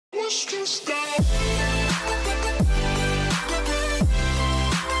What the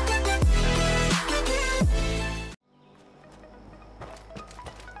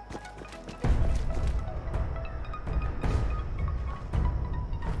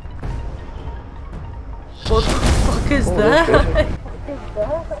fuck is that?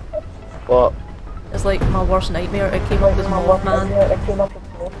 What? It's like my worst nightmare. It came up as Mothman.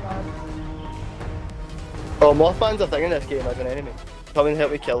 Oh, Mothman's a thing in this game as an enemy. Come and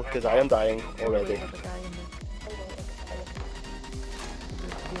help me kill, because I am dying already.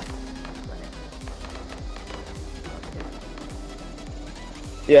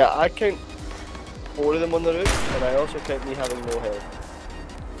 Yeah, I count 4 of them on the roof, and I also count me having no health.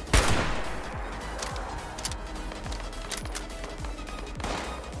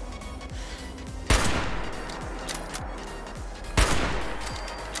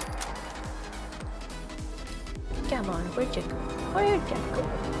 Come on, where'd you go? Where'd you go?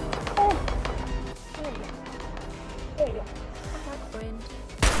 Oh, there you go. There you go. Come back, friend.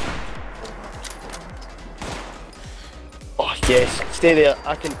 Oh yes, stay there,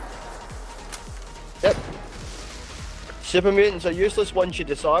 I can... Yep. Super mutants are useless once you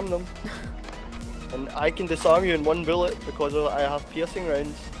disarm them. And I can disarm you in 1 bullet because I have piercing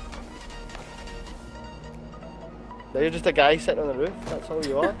rounds. Now you're just a guy sitting on the roof, that's all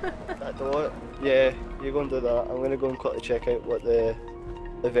you are. I don't. Yeah, you go and do that. I'm going to go and quickly check out what the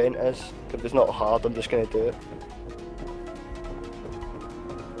event is. If it's not hard, I'm just going to do it.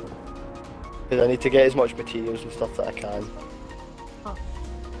 Because I need to get as much materials and stuff that I can. Oh.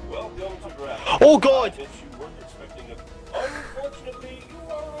 Welcome to Grafton. Oh god! You weren't expecting it. Unfortunately, you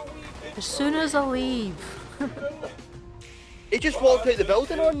are a wee bit As soon as I leave. He just walked out the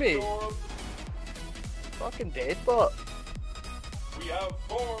building on me! Fucking dead, but... We have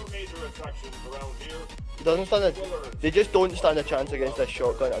 4 major attractions around here. He doesn't stand a... They just don't stand a chance against this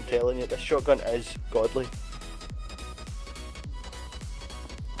shotgun, I'm telling you. This shotgun is godly.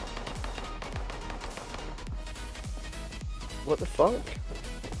 What the fuck?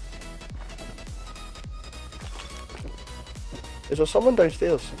 Is there someone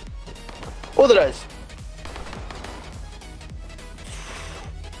downstairs? Oh, there is!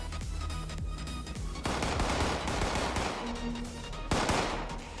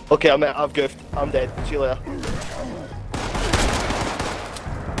 Okay, I've goofed. I'm dead. See you later.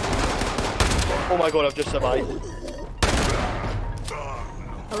 Oh my god, I've just survived.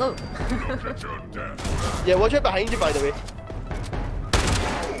 Hello. Yeah, watch out behind you, by the way.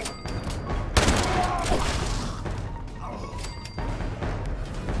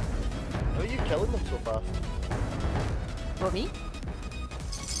 How are you killing them so fast? What, me?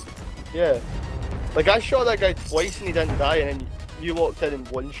 Yeah. Like, I shot that guy twice and he didn't die, and then you walked in and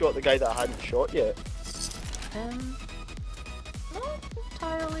one-shot the guy that I hadn't shot yet. Not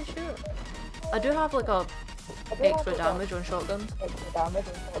entirely sure. I do have like a extra damage on shotguns.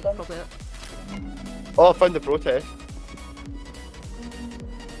 Probably it. Oh, I found the protest.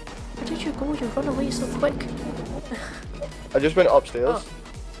 Where did you go? You run away so quick. I just went upstairs. Oh.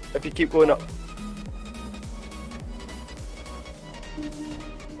 If you keep going up.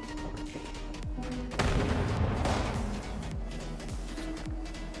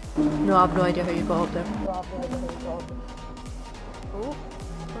 No, I have no idea how you got up there. Oh.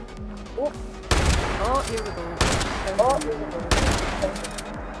 Oh. Oh, here we go.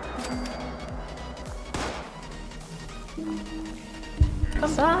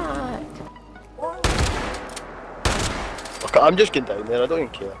 Come back! Okay, I'm just getting down there, I don't even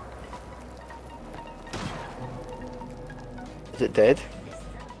care. Is it dead?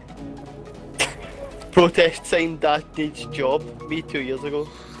 Protest sign that needs job, me 2 years ago.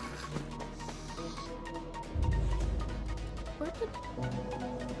 Where did...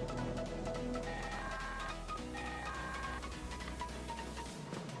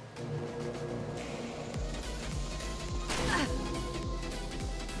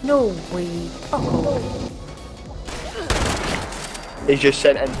 No way. Oh. He's just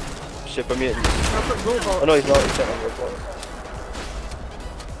sent in super mutants. Oh no, he's not, he's sent in robots.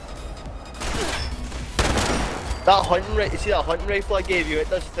 That hunting rifle, you see that hunting rifle I gave you, it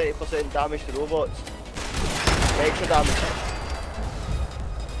does 30% damage to robots. Extra damage.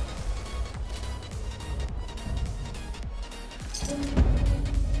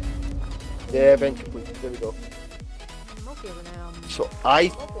 Yeah, event complete. There we go. So I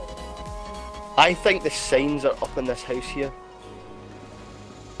think the signs are up in this house here.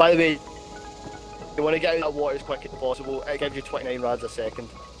 By the way, you want to get out of that water as quick as possible. It gives you 29 rads a second.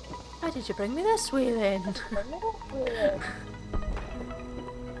 Why did you bring me this way then?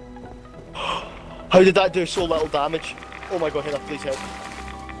 How did that do so little damage? Oh my god, Heather, please help.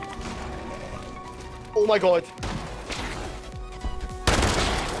 Oh my god.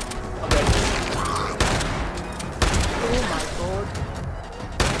 Okay. Oh my god.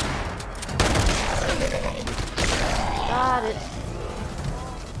 Got it.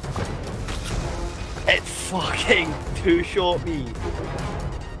 It fucking two-shot me.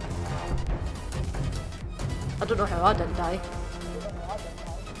 I don't know how I didn't die.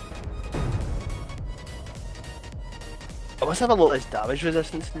 I must have a lot less damage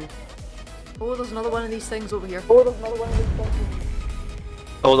resistance now. Oh, there's another one of these things over here. Hold on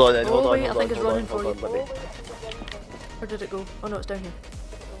then, hold on. Wait, I think it's running for you. Let me. Where did it go? Oh no, it's down here.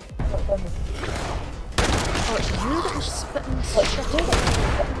 Oh, it's you that was spitting shit.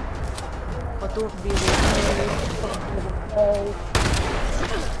 I don't really know.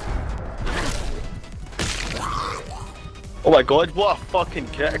 Oh my god, what a fucking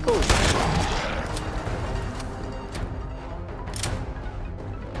critical!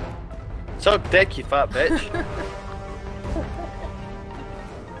 Suck dick, you fat bitch.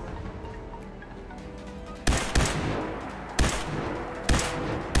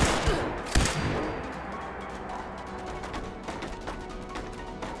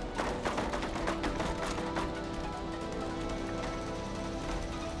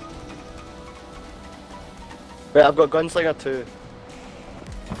 Right, I've got Gunslinger 2.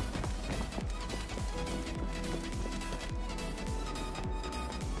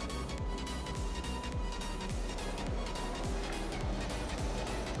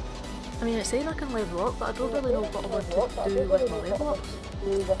 I mean, it's saying I can level up, but I don't really know what I want to do with my level ups.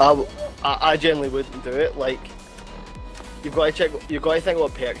 I generally wouldn't do it. Like, you've got to check. You've got to think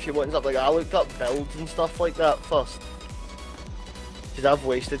what perks you want and stuff. Like, I looked up builds and stuff like that first, because I've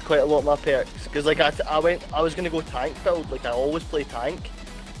wasted quite a lot of my perks. Because like I was gonna go tank build. Like I always play tank,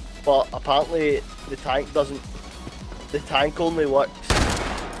 but apparently the tank doesn't. The tank only works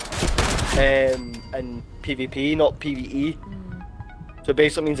in PvP, not PvE. So it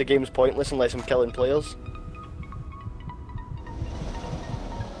basically means the game's pointless unless I'm killing players.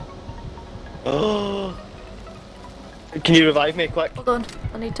 Oh! Can you revive me quick? Hold on,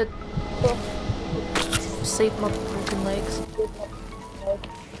 I need to save my broken legs.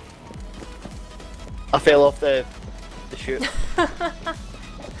 I fell off the chute. How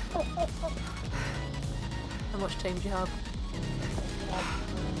much time do you have?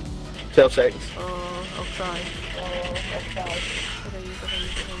 12 seconds. Oh, I'll try.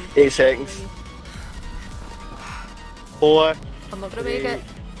 8 seconds. 4. I'm not gonna make it.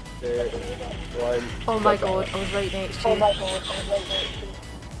 2, 1. Oh my god, I was right next to you.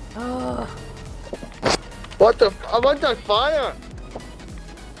 Oh, What the? I'm under fire!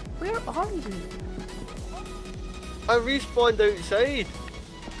 where are you? I respawned outside.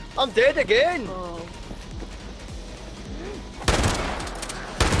 I'm dead again. Oh,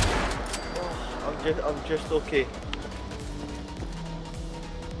 I'm just okay.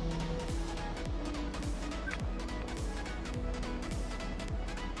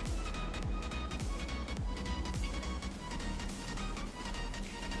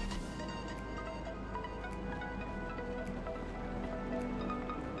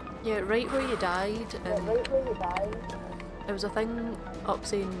 yeah, right where you died, there was a thing up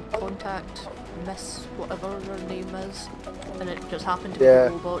saying contact Miss whatever her name is, and it just happened to be the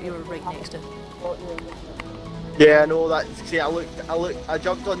robot you were right next to. Yeah, I know that. See, I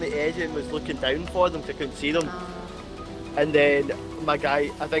jumped on the edge and was looking down for them because I couldn't see them. And then my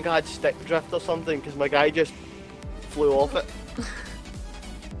guy, I think I had stick drift or something because my guy just flew off it.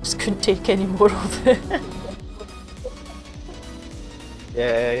 Just couldn't take any more of it.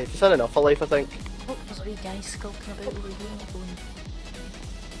 Yeah, just had enough of life, I think. Oh, there's a wee guy skulking about over here. I'll go and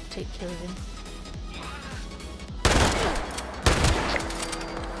take care of him.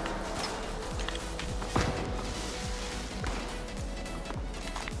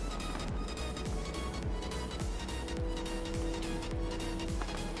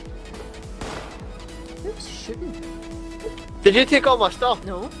 Who's shooting? Did you take all my stuff?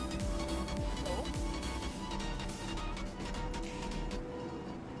 No.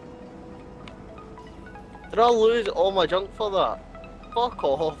 Did I lose all my junk for that? Fuck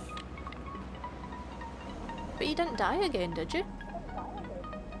off. But you didn't die again, did you?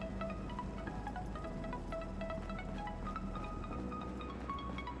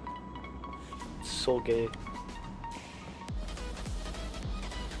 So gay.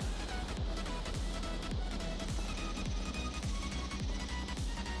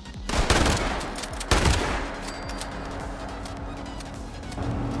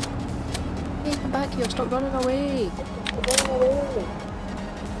 Hey, come back here, stop running away!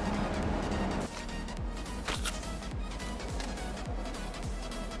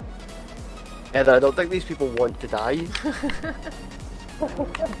 Heather, I don't think these people want to die.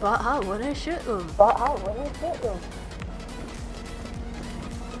 But I wanna shoot them.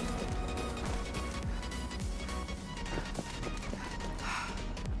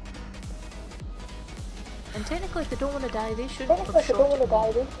 And technically if they don't want to die, they shouldn't have shot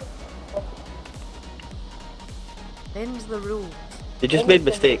me. Them's the rules. They just made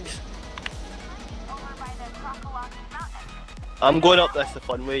mistakes. I'm going up this the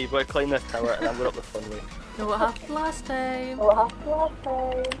fun way. You've got to climb this tower and I'm going up the fun way. No, what happened last time?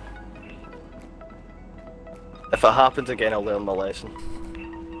 If it happens again, I'll learn my lesson.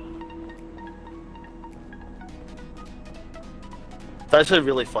 It's actually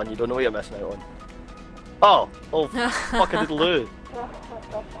really fun. You don't know what you're missing out on. Oh, fuck, I did lose.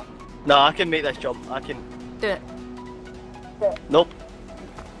 No, I can make this jump. I can. Do it. Nope.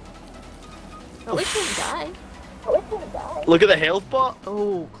 At least you didn't die. Look at the health bar.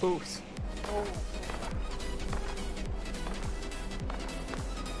 Oh, close.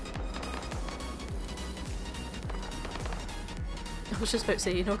 I was just about to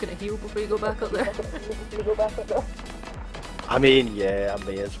say, you're not going to heal before you go back up there. I mean, yeah, I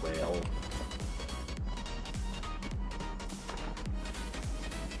may as well.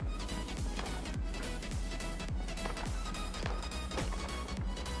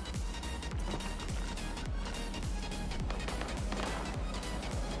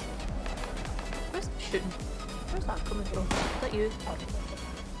 Where's the shooting? Where's that coming from? Is that you?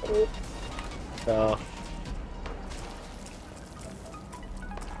 No.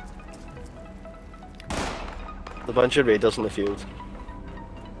 A bunch of raiders in the field.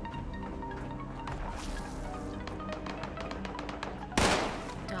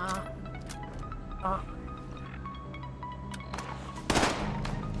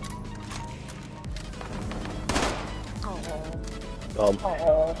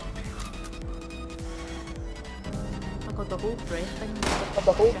 I got the whole breath thing.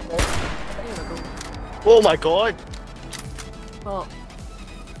 There we go. Oh my god! Oh.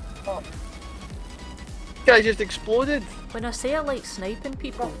 Guy just exploded! When I say I like sniping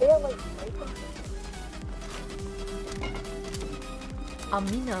people, I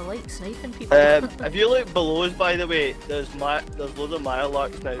mean I like sniping people. If you look below us, by the way, there's loads of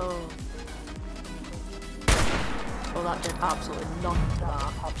Mirelocks now. Oh. Well, that did absolutely nothing to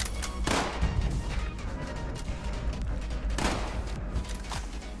that.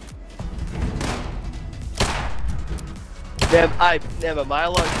 Never,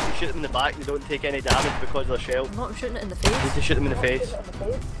 Mirelocks, you shoot them in the back, they don't take any damage because they're shelled. I'm not shooting it in the You need face. to shoot them in the face.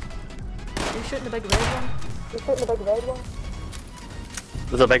 You're shooting the big red one.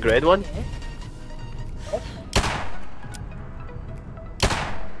 There's a big red one? Yeah.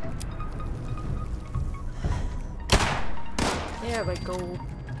 There we go.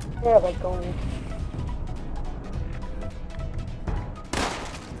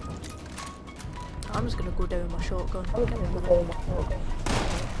 I'm just gonna go down with my shotgun. Give me a minute.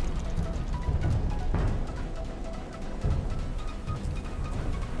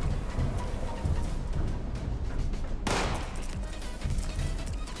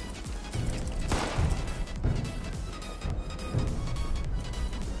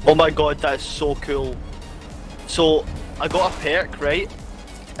 Oh my god, that's so cool. So, I got a perk, right?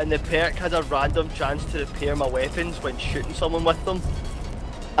 And the perk has a random chance to repair my weapons when shooting someone with them.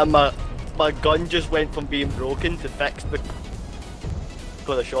 And my gun just went from being broken to fixed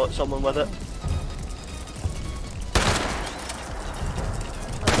because I shot someone with it.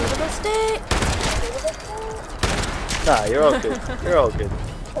 I made a mistake! Nah, you're all good. You're all good.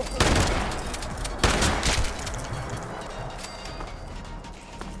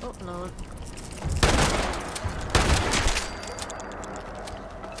 Oh no.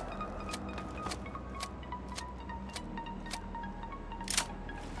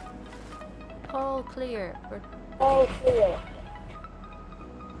 All clear. We're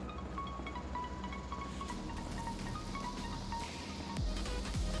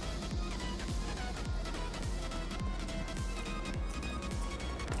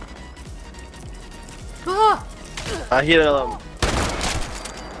Ah! I hear another.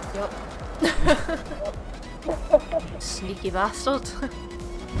 Yep. Sneaky bastard.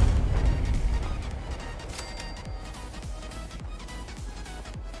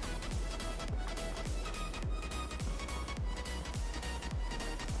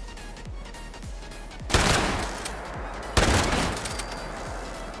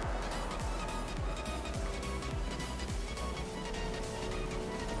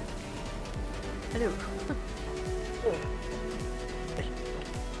 Hello.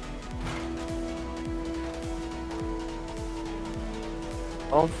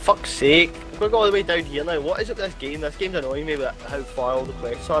 Oh, fuck's sake. I'm gonna go all the way down here now. What is it with this game? This game's annoying me with how far all the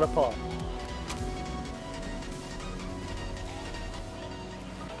quests are apart.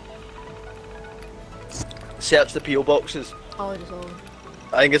 Search the PO boxes. Oh, it is all.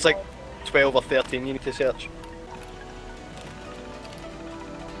 I think it's like 12 or 13 you need to search.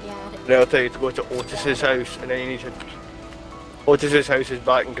 Yeah, Then I'll tell you to go to Otis's house, and then you need to... Otis's house is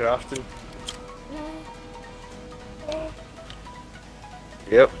back in Grafton.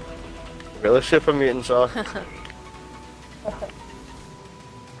 Yep. Where the super mutants are.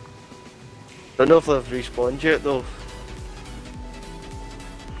 Don't know if they've respawned yet though.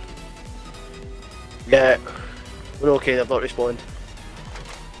 Yeah. We're okay, they've not respawned.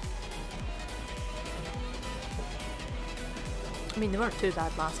 I mean, they weren't too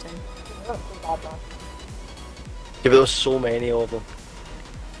bad last time. Yeah, but there was so many of them.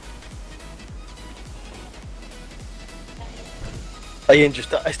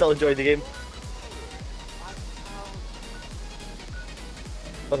 I still enjoy the game.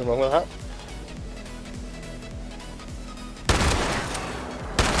 Nothing wrong with that.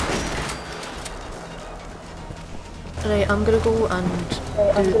 Right, I'm gonna go and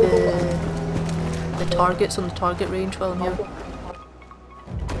do the targets on the target range while I'm here.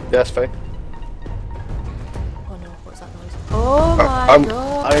 Yeah, that's fine. Oh no, what's that noise? Oh my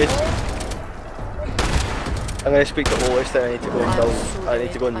god! I'm gonna speak to Otis, then I need to go and build. So I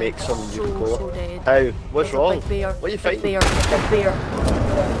need to go and make some so Nuka-Cola. dead. How? What's There's a wrong? big bear, What are you big fighting? bear, big bear.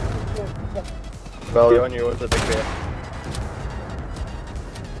 Well, you're on your own with the big bear.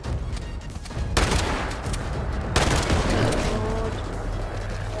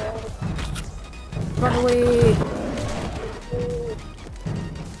 Run away!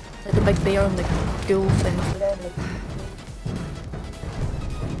 Like the big bear and the ghoul thing.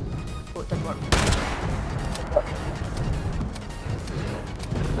 Oh, it didn't work.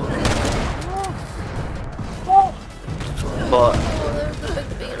 But Oh, there's the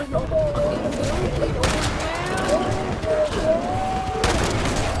big bear. No,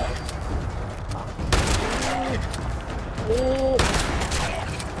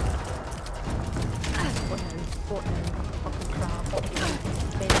 fucking what now? Fucking crab. Fucking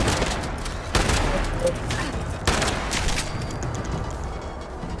bear.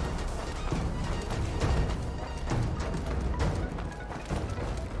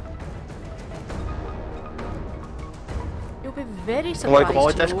 You'll be very oh surprised. my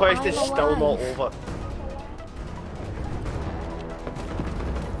god, this to know quest I'm is still not alive. over.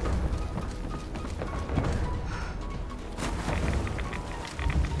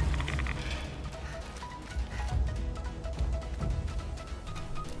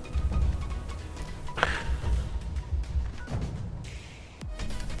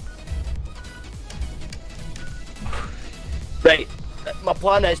 Right, my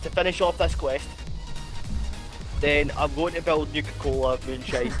plan is to finish off this quest. Then I'm going to build Nuka-Cola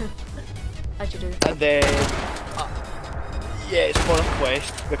moonshine. How'd you do? And then, yeah, it's for a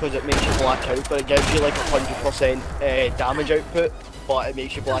quest because it makes you black out, but it gives you like 100% damage output, but it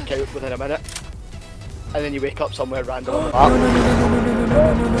makes you black out within a minute. And then you wake up somewhere random on the map.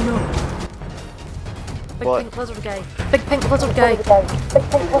 No. Big What? pink lizard guy. Big pink lizard guy.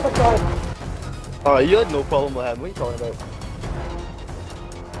 Alright, you had no problem with him, what are you talking about?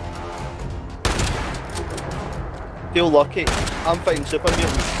 Feel lucky, I'm fighting super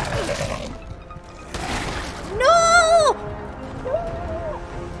mutants. No!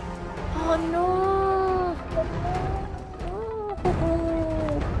 Oh no!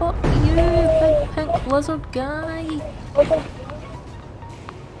 Oh, fuck you, big pink lizard guy.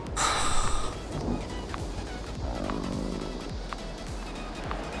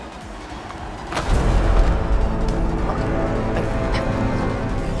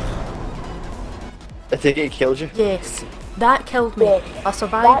 I think it killed you. Yes, that killed me. I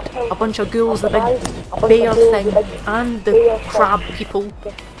survived a bunch of ghouls, the big bear thing, and the crab people.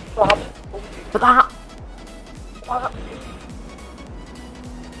 But that...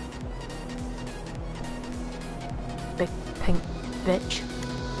 Big pink bitch.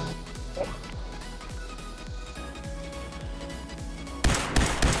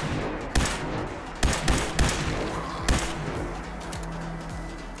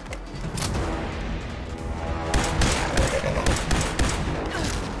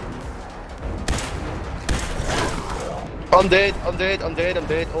 I'm dead.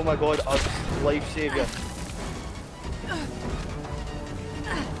 Oh my god, a life saviour.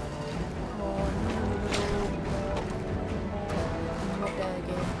 Not there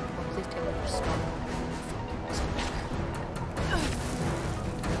again. Oh, please tell me you're stuck.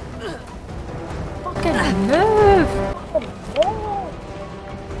 Fucking move!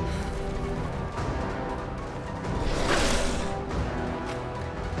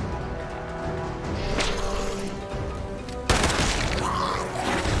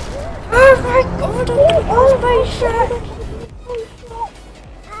 my shit!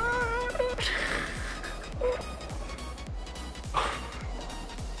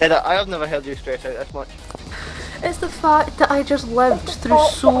 Heather, I have never heard you stress out this much. It's the fact that I just lived through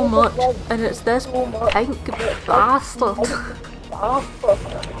so much, and it's this pink bastard.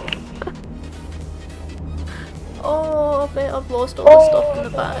 Oh, I bet I've lost all the stuff in the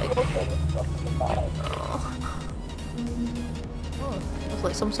bag. Oh, it's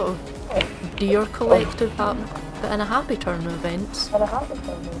like some sort of deer collective happening, but in a happy turn of events.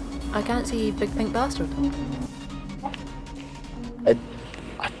 I can't see big pink bastard.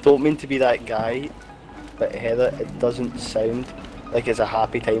 I don't mean to be that guy, but Heather, it doesn't sound like it's a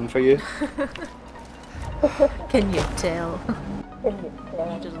happy time for you. Can you tell?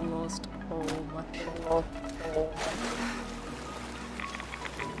 I just lost all my shit.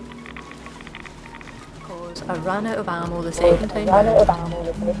 Because I ran out of ammo the second time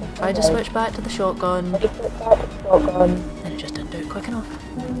round. Tried to switch back to the shotgun, and it just didn't do it quick enough.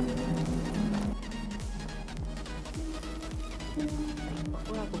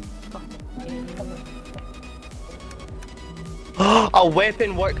 A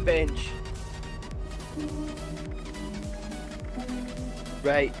weapon workbench!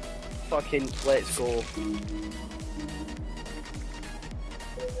 Right, fucking let's go.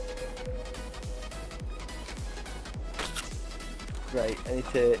 Right, I need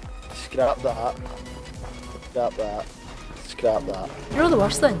to scrap that, scrap that, scrap that. You know the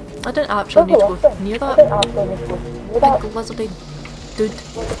worst thing? I didn't actually need to go near that big lizardy dude.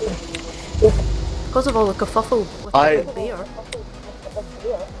 Because of all the kerfuffle with the big bear.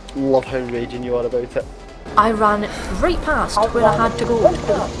 Love how raging you are about it. I ran right past where I had to go.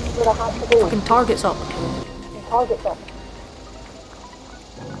 Fucking target's up.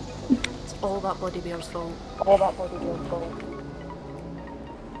 It's all that bloody bear's fault.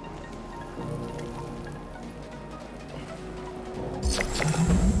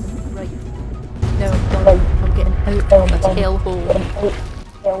 Right. Now I'm done. I'm getting out of this hellhole.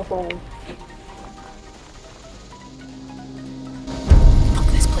 Fuck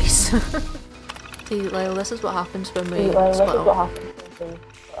this place. See, Lyle, this is what happens when we split up.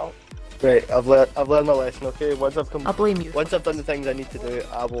 Right, I've learned my lesson. Okay, once I've I blame you. Once I've done the things I need to do,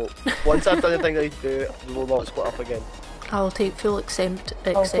 I will. Once I've done the things I need to do, we will not split up again. I will take full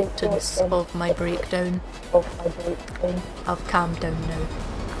acceptance of my breakdown. I've calmed down now.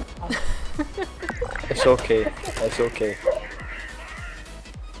 It's okay. It's okay.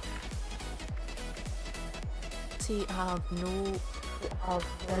 See, I have no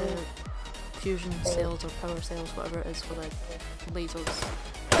fusion cells or power cells, whatever it is for the lasers.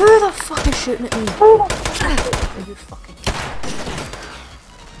 Who the fuck is shooting at me? Are you fucking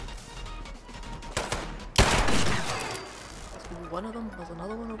There's one of them, there's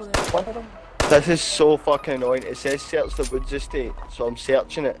another one over there. This is so fucking annoying. It says search the woods estate, so I'm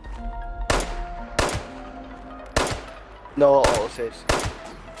searching it. No, all it says.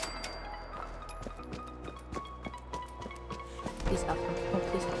 Please help me. Oh,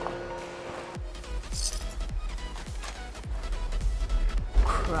 please help me.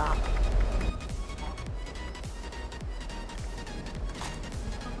 Crap.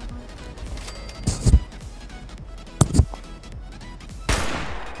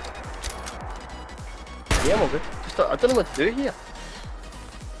 Yeah, I'm all good. Just, I don't know what to do here.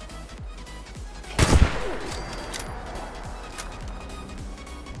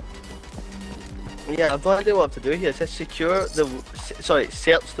 Yeah, I have no idea what I have to do here. It says secure the... Sorry,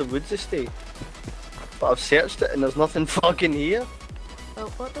 search the woods estate. But I've searched it and there's nothing fucking here. Well,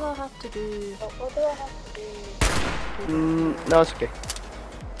 what do I have to do? No, it's okay.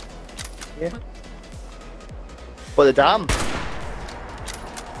 Yeah. What, the dam?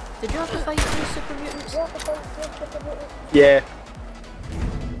 Did you have to fight through super mutants? Yeah.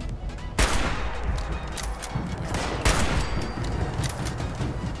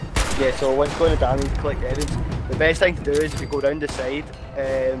 Yeah, so once you go in the dam, you collect evidence. The best thing to do is if you go round the side,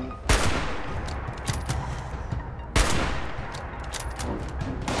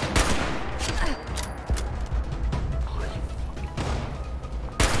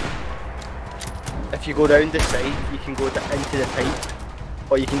 if you go round the side, you can go into the pipe,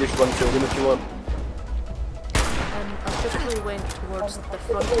 or you can just run through them if you want. I typically went towards the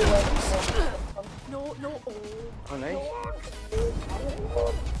front. No, no. Oh, nice.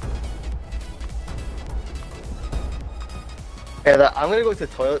 Heather, I'm gonna go to the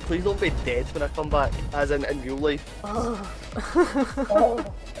toilet. Please don't be dead when I come back, as in real life. Oh.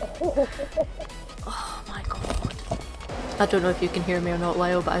 Oh my god. I don't know if you can hear me or not,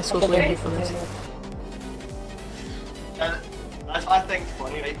 Lyle, but I so blame you for this. That's what I think's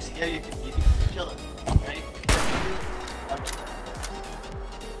funny, right? See how you can each other, right?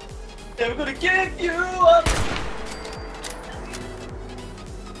 Never gonna give you up.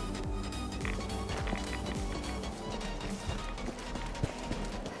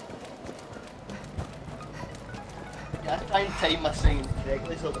 Yeah, I try and time my singing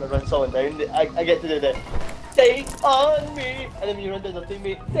correctly so when I run someone down, I get to do the take on me, and then when you run down the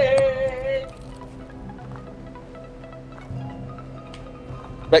teammate, take.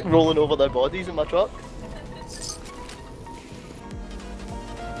 Like rolling over their bodies in my truck.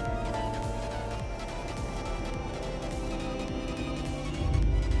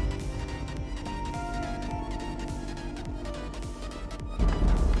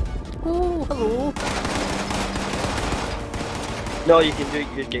 Oh, hello. No, you can do it,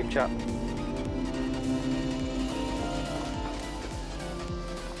 use game chat.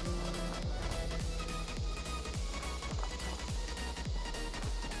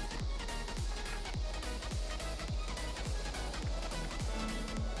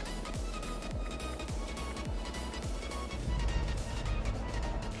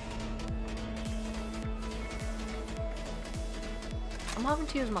 I'm having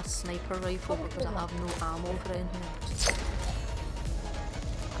to use my sniper rifle because I have no ammo for anything else.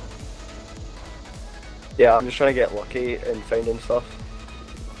 Yeah, I'm just trying to get lucky and finding stuff.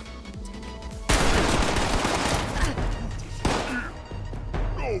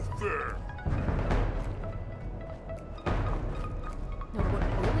 Go there. No, what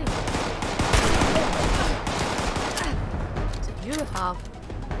really? You have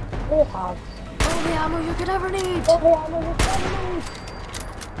all the ammo you could ever need!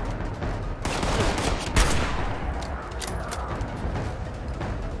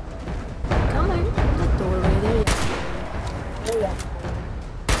 Come out from the doorway, there you go.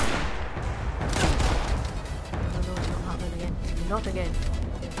 No, it's not happening again. Not again.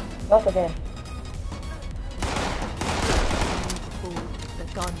 Oh, the gun.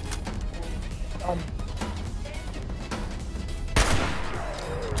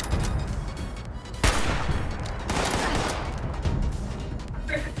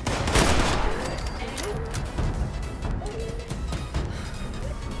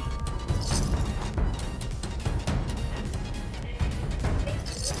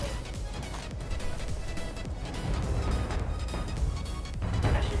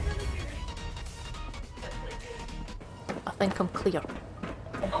 I think I'm clear.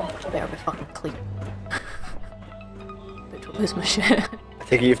 Better be fucking clear. But to lose my shit. I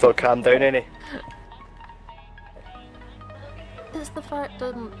think you've not calmed down any. It's the fact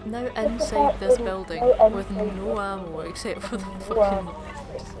that I'm now inside this building with no ammo except for the fucking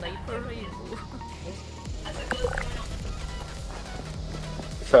sniper rifle.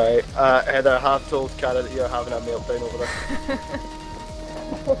 Sorry, Heather, I have told Cara that you're having a meltdown over this.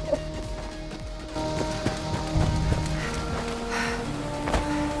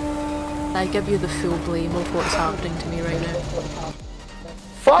 I give you the full blame of what's happening to me right now.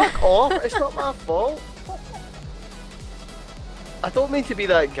 Fuck off! It's not my fault. I don't mean to be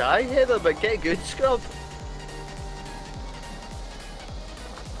that guy, Heather, but get good, scrub.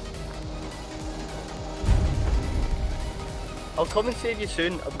 I'll come and save you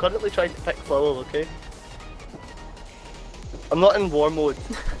soon. I'm currently trying to pick flowers, okay? I'm not in war mode.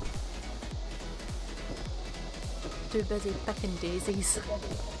 Too busy picking daisies.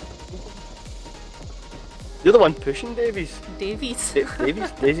 You're the one pushing Davies. Davies?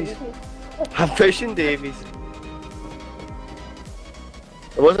 Davies? Daisies. I'm pushing Davies.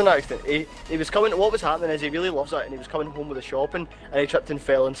 It wasn't an accident. He was coming, what was happening is he really loves it and he was coming home with the shopping and he tripped and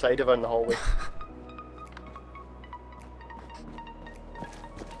fell inside of her in the hallway.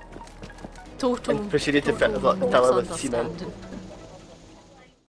 Total. And proceeded to tell her with cement. misunderstanding.